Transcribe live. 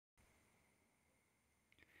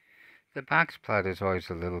The box plot is always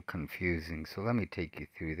a little confusing, so let me take you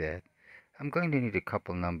through that. I'm going to need a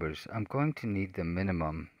couple numbers. I'm going to need the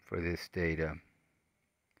minimum for this data.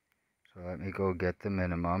 So let me go get the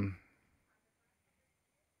minimum.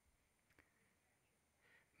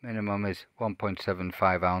 Minimum is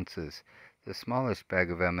 1.75 ounces. The smallest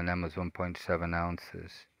bag of M&M is 1.7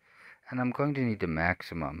 ounces. And I'm going to need the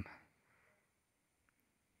maximum.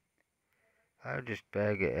 Largest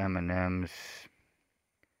bag of M&Ms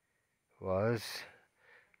was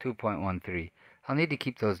 2.13. I'll need to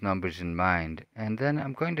keep those numbers in mind. And then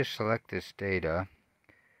I'm going to select this data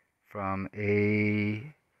from A1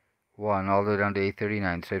 all the way down to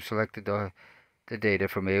A39. So I've selected the data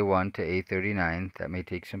from A1 to A39. That may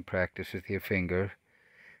take some practice with your finger.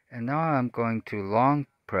 And now I'm going to long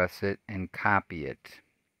press it and copy it.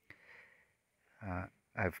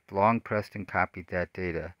 I've long pressed and copied that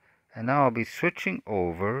data. And now I'll be switching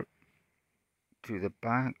over to the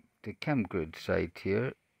ChemGrid site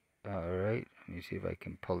here. Alright, let me see if I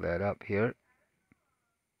can pull that up here.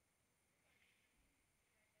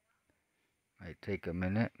 Might take a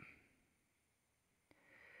minute.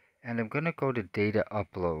 And I'm going to go to Data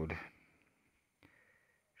Upload.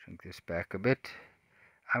 Shrink this back a bit.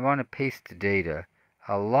 I want to paste the data.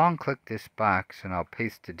 I'll long click this box and I'll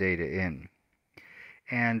paste the data in.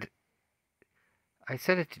 And I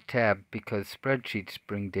set it to tab because spreadsheets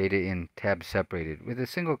bring data in tab separated. With a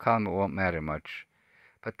single column it won't matter much.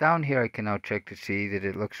 But down here I can now check to see that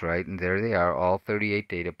it looks right, and there they are, all 38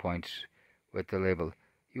 data points with the label.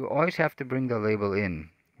 You always have to bring the label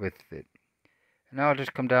in with it. And now I'll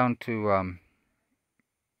just come down to,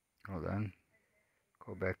 hold on,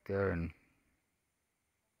 go back there and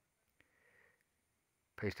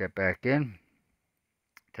paste that back in,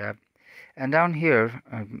 tab. And down here,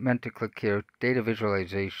 I meant to click here, Data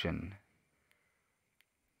Visualization.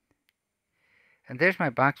 And there's my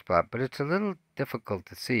box plot, but it's a little difficult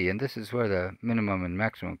to see, and this is where the minimum and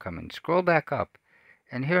maximum come in. Scroll back up,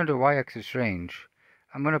 and here under y-axis range,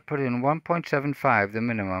 I'm going to put in 1.75, the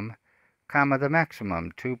minimum, comma the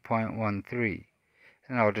maximum, 2.13.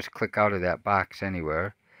 And I'll just click out of that box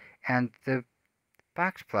anywhere, and the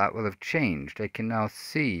box plot will have changed. I can now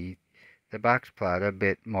see the box plot a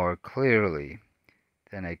bit more clearly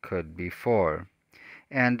than I could before.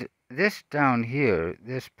 And this down here,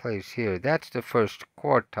 this place here, that's the first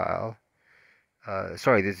quartile.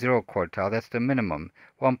 Sorry, the 0 quartile, that's the minimum,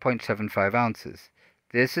 1.75 ounces.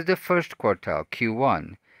 This is the first quartile,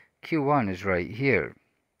 Q1. Q1 is right here.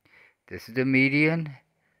 This is the median,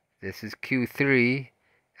 this is Q3,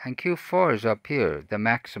 and Q4 is up here, the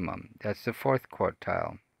maximum. That's the fourth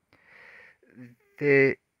quartile.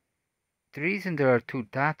 The reason there are two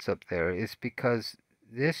dots up there is because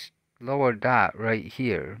this lower dot right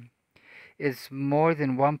here is more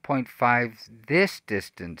than 1.5 this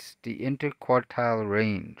distance, the interquartile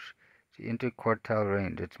range. The interquartile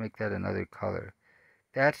range. Let's make that another color.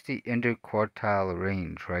 That's the interquartile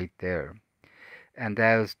range right there. And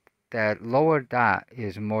that lower dot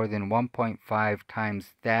is more than 1.5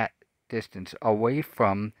 times that distance away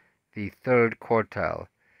from the third quartile.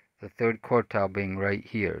 The third quartile being right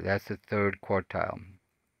here. That's the third quartile.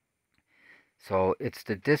 So it's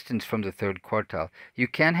the distance from the third quartile. You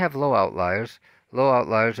can have low outliers. Low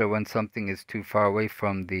outliers are when something is too far away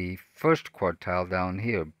from the first quartile down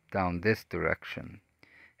here, down this direction.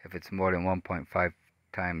 If it's more than 1.5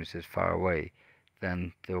 times as far away,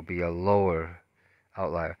 then there'll be a lower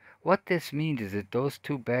outlier. What this means is that those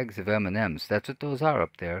two bags of M&Ms, that's what those are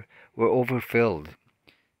up there, were overfilled.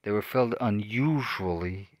 They were filled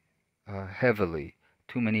unusually heavily,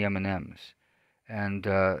 too many M&Ms. And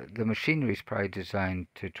the machinery is probably designed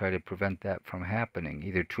to try to prevent that from happening,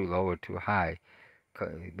 either too low or too high.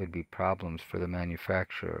 It would be problems for the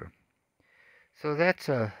manufacturer. So that's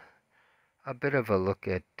a bit of a look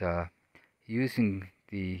at using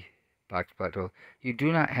the BoxplotR tool. You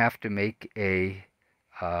do not have to make a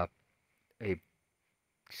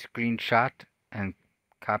screenshot and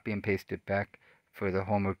copy and paste it back for the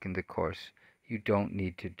homework in the course. You don't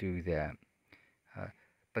need to do that.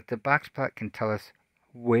 But the box plot can tell us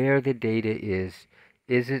where the data is.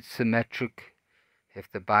 Is it symmetric? If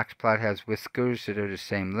the box plot has whiskers that are the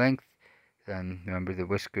same length, then remember the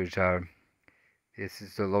whiskers are, this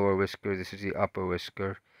is the lower whisker, this is the upper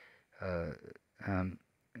whisker, and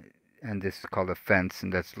this is called a fence,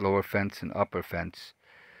 and that's lower fence and upper fence.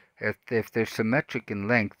 If they're symmetric in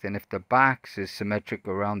length, and if the box is symmetric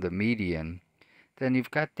around the median, then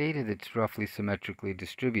you've got data that's roughly symmetrically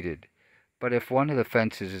distributed. But if one of the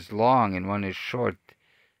fences is long and one is short,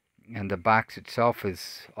 and the box itself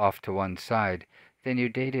is off to one side, then your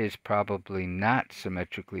data is probably not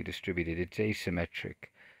symmetrically distributed. It's asymmetric.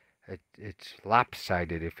 It's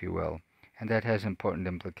lopsided, if you will, and that has important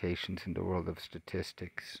implications in the world of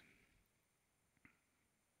statistics.